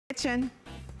kitchen.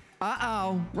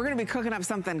 Uh-oh, we're gonna be cooking up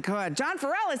something good. John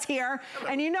Farrell is here,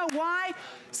 and you know why?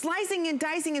 Slicing and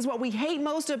dicing is what we hate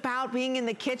most about being in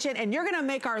the kitchen, and you're gonna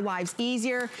make our lives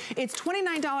easier. It's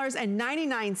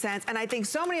 $29.99, and I think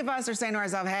so many of us are saying to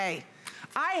ourselves, hey,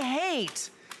 I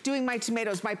hate doing my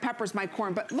tomatoes, my peppers, my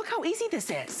corn, but look how easy this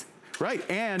is. Right,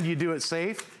 and you do it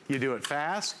safe, you do it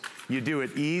fast, you do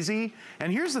it easy.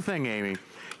 And here's the thing, Amy.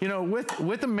 You know, with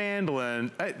the Mandoline,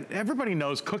 everybody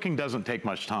knows cooking doesn't take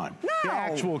much time. No. The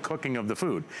actual cooking of the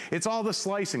food. It's all the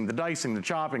slicing, the dicing, the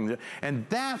chopping, and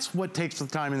that's what takes the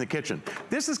time in the kitchen.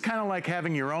 This is kind of like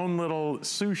having your own little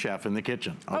sous chef in the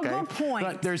kitchen, okay? Oh, good point.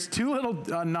 But there's two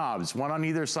little knobs, one on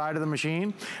either side of the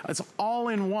machine. It's all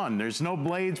in one. There's no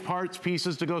blades, parts,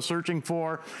 pieces to go searching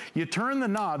for. You turn the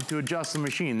knob to adjust the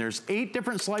machine. There's 8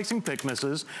 different slicing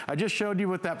thicknesses. I just showed you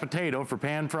with that potato for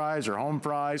pan fries or home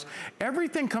fries.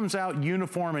 Everything comes out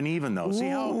uniform and even though. Ooh. See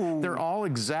how they're all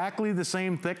exactly the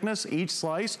same thickness, each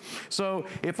slice? So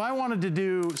if I wanted to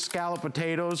do scalloped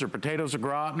potatoes or potatoes au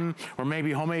gratin or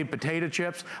maybe homemade potato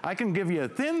chips, I can give you a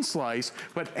thin slice,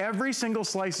 but every single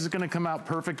slice is gonna come out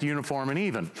perfect, uniform, and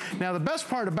even. Now the best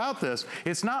part about this,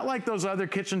 it's not like those other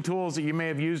kitchen tools that you may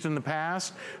have used in the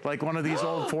past, like one of these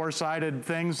old 4-sided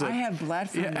things that— I have blood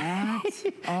from that.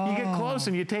 Oh. You get close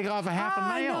and you take off a half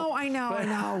a nail. I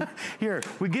know. Here,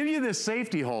 we give you this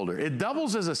safety holder. It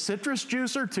doubles as a citrus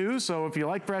juicer too, so if you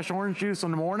like fresh orange juice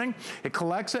in the morning, it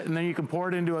collects it and then you can pour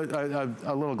it into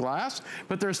a little glass.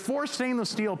 But there's 4 stainless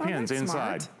steel pins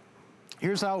inside. Smart.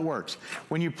 Here's how it works.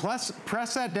 When you press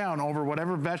that down over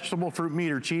whatever vegetable, fruit, meat,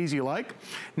 or cheese you like,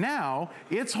 now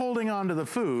it's holding onto the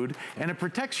food and it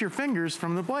protects your fingers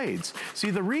from the blades. See,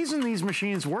 the reason these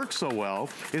machines work so well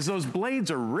is those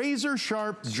blades are razor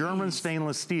sharp German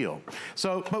stainless steel.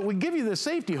 So, but we give you this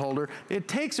safety holder, it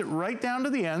takes it right down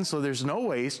to the end so there's no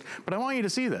waste, but I want you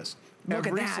to see this. Look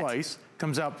Every at that. slice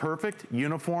comes out perfect,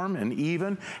 uniform, and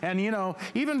even. And you know,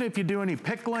 even if you do any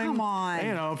pickling, come on,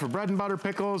 you know, for bread and butter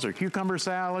pickles or cucumber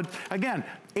salad, again,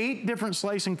 8 different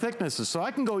slicing thicknesses. So I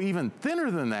can go even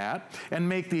thinner than that and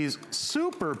make these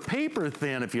super paper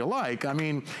thin if you like. I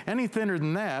mean, any thinner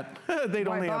than that, they'd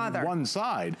only have one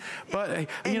side. But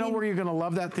you know where you're gonna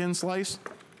love that thin slice?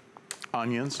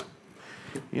 Onions.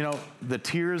 You know, the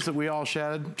tears that we all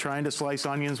shed trying to slice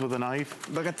onions with a knife.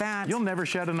 Look at that. You'll never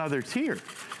shed another tear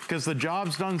because the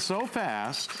job's done so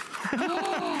fast,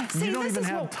 See, you don't even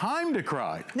have time to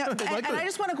cry. No, and I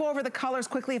just want to go over the colors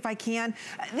quickly if I can.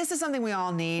 This is something we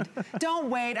all need. Don't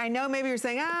wait. I know maybe you're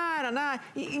saying, I don't know.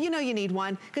 You know you need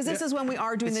one because this is when we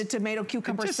are doing the tomato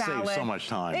cucumber salad. It just saves so much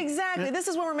time. Exactly. This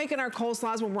is when we're making our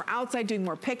coleslaws, when we're outside doing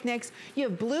more picnics. You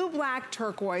have blue, black,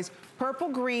 turquoise, purple,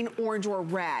 green, orange, or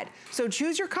red. So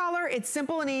choose your color. It's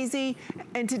simple and easy.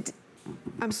 And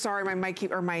I'm sorry,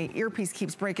 my earpiece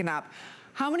keeps breaking up.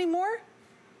 How many more?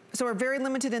 So we're very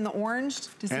limited in the orange.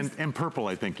 And purple,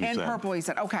 I think you said. And purple, you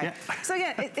said, okay. Yeah. So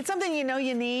again, it's something you know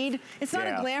you need. It's not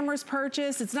a glamorous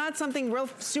purchase. It's not something real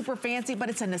super fancy, but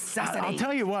it's a necessity. I'll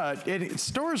tell you what, it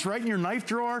stores right in your knife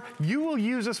drawer. You will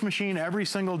use this machine every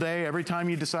single day, every time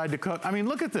you decide to cook. I mean,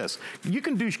 look at this. You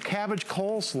can do cabbage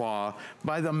coleslaw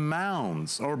by the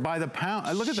mounds or by the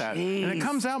pound. Look at that. And it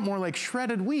comes out more like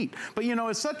shredded wheat. But you know,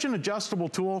 it's such an adjustable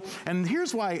tool. And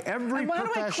here's why every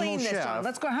professional chef—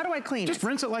 Let's go, how do I clean it? Just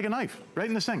rinse it like a knife, right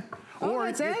in the sink. Or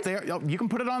that's it? You can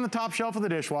put it on the top shelf of the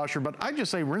dishwasher, but I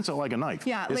just say rinse it like a knife.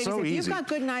 Yeah, it's ladies, so if easy. you've got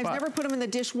good knives, never put them in the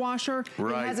dishwasher.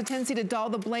 Right. It has a tendency to dull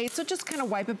the blade, so just kind of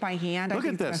wipe it by hand. Look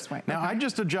at this. Now, I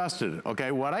just adjusted it,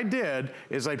 okay? What I did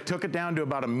is I took it down to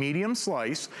about a medium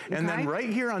slice, and then right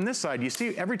here on this side, you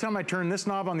see every time I turn this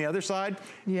knob on the other side,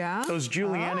 those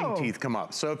julienning teeth come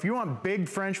up. So if you want big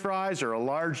French fries or a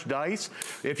large dice,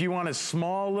 if you want a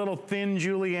small little thin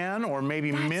julienne or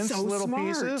maybe minced little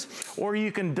pieces, or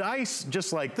you can dice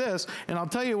just like this. And I'll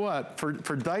tell you what,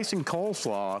 for dicing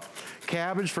coleslaw,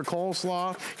 cabbage for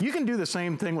coleslaw, you can do the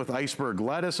same thing with iceberg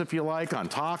lettuce if you like on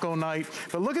taco night.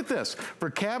 But look at this, for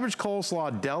cabbage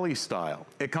coleslaw deli style,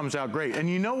 it comes out great. And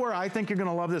you know where I think you're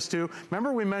gonna love this too?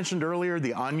 Remember we mentioned earlier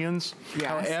the onions? Yes.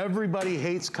 How everybody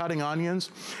hates cutting onions?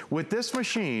 With this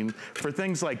machine, for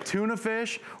things like tuna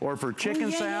fish or for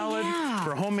chicken salad,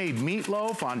 for homemade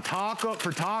meatloaf, on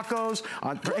for tacos,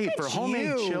 for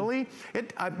homemade chili,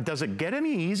 does it get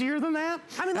any easier than that?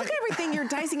 I mean, look at everything you're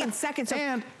dicing in seconds.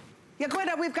 So, Yeah, go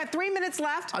ahead. We've got 3 minutes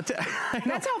left.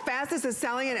 That's how fast this is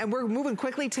selling, and we're moving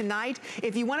quickly tonight.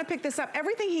 If you want to pick this up,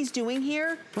 everything he's doing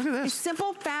here is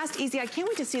simple, fast, easy. I can't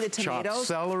wait to see the tomatoes. Chopped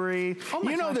celery. Oh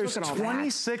my gosh, there's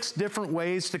 26 different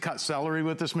ways to cut celery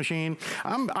with this machine.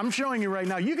 I'm showing you right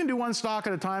now. You can do one stalk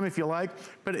at a time if you like,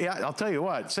 but I'll tell you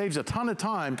what, it saves a ton of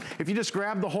time if you just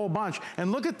grab the whole bunch.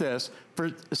 And look at this, for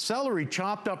celery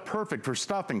chopped up perfect for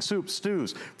stuffing, soups,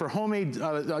 stews, for homemade,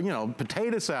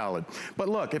 potato salad. But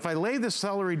look, if I lay the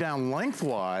celery down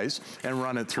lengthwise and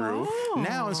run it through,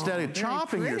 now instead of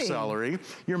chopping your celery,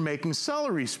 you're making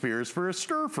celery spears for a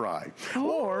stir fry.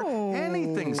 Or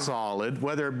anything solid,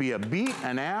 whether it be a beet,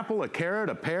 an apple, a carrot,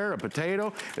 a pear, a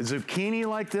potato, a zucchini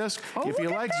like this. If you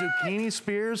like zucchini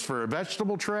spears for a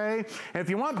vegetable tray, and if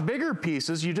you want bigger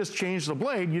pieces, you just change the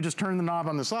blade, you just turn the knob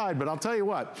on the side. But I'll tell you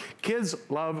what, kids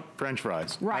love French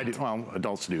fries. Right. Well,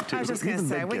 adults do too. I was just going to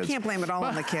say, we can't blame it all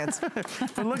on the kids.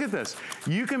 But look at this.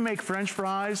 You can make French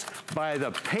fries by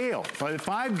the pail, by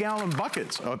 5-gallon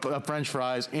buckets of French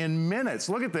fries in minutes.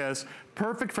 Look at this.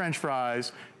 Perfect French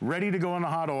fries, ready to go in the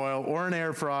hot oil or an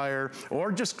air fryer, or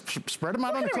just spread them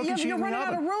out on the cookie sheet in the oven. You're running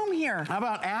out of room here. How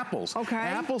about apples? Okay.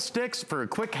 Apple sticks for a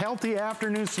quick, healthy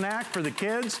afternoon snack for the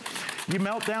kids. You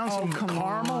melt down some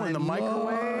caramel in the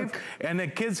microwave, and the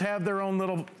kids have their own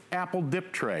little apple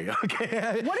dip tray.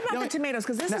 Okay. What about the tomatoes?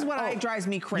 Because this is what drives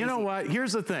me crazy. You know what?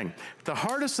 Here's the thing. The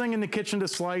hardest thing in the kitchen to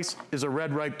slice is a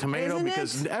red ripe tomato,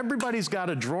 because everybody's got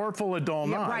a drawer full of dull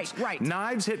knives. Right.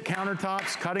 Knives hit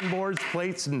countertops, cutting boards,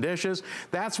 plates, and dishes.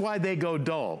 That's why they go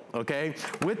dull, okay?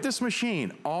 With this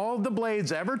machine, all the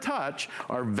blades ever touch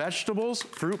are vegetables,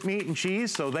 fruit, meat, and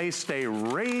cheese, so they stay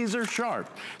razor sharp.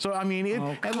 So, I mean,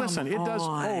 and listen, it does,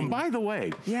 and by the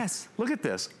way, look at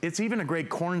this. It's even a great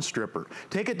corn stripper.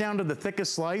 Take it down to the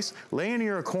thickest slice, lay an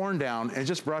ear of corn down, and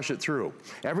just brush it through.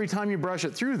 Every time you brush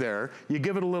it through there, you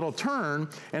give it a little turn,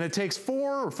 and it takes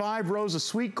 4 or 5 rows of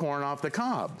sweet corn off the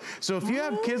cob. So if you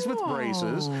have kids with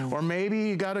braces, or maybe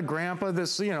you got a grandpa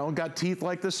that's, got teeth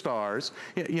like the stars,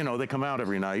 they come out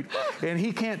every night, and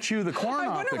he can't chew the corn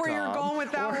off the cob. I wonder where you're going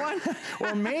with that one.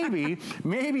 Or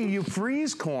maybe you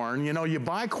freeze corn, you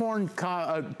buy corn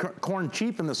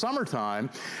cheap in the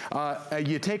summertime,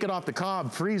 you take it off the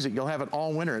cob, freeze it, you'll have it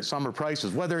all winter at summer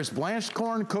prices. Whether it's blanched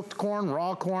corn, cooked corn,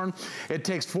 raw corn, it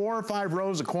takes 4 or 5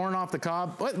 rows of corn off the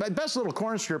cob. Best little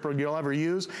corn stripper you'll ever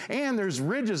use, and there's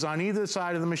ridges on either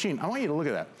side of the machine. I want you to look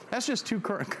at that. That's just 2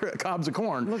 cobs of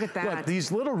corn. Look at that. Look,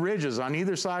 these little ridges on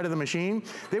either side of the machine,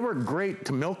 they work great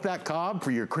to milk that cob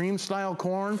for your cream style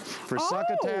corn, for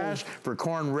succotash, for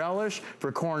corn relish,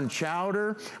 for corn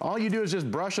chowder. All you do is just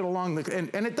brush it along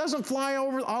and it doesn't fly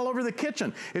all over the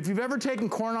kitchen. If you've ever taken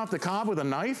corn off the cob with a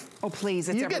knife, please,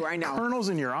 it's everywhere. I know. You get kernels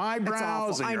in your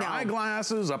eyebrows and your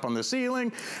eyeglasses, up on the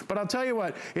ceiling. But I'll tell you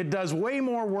what, it does way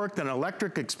more work than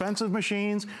electric expensive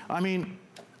machines. I mean,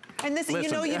 and this,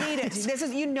 listen, you need it. This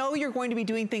is, you're going to be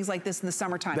doing things like this in the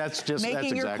summertime. That's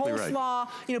making your exactly coleslaw.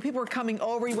 Right. People are coming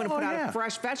over. You want to put out a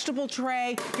fresh vegetable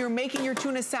tray. You're making your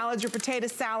tuna salads, your potato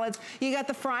salads. You got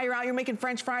the fryer out. You're making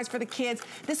French fries for the kids.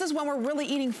 This is when we're really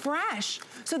eating fresh.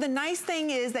 So the nice thing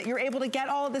is that you're able to get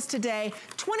all of this today.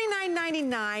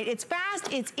 $29.99. It's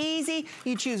fast. It's easy.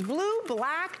 You choose blue,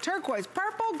 black, turquoise,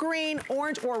 purple, green,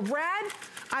 orange, or red.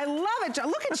 I love it, John.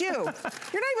 Look at you. You're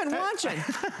not even watching.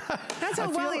 That's how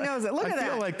well he knows it. Look at that. I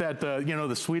feel like that,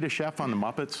 the Swedish chef on the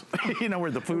Muppets,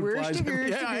 where the food flies.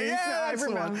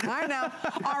 Everyone. I know.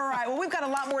 All right, well, we've got a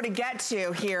lot more to get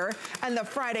to here on the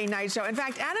Friday night show. In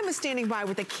fact, Adam is standing by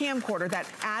with a camcorder.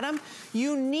 Adam,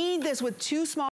 you need this with 2 small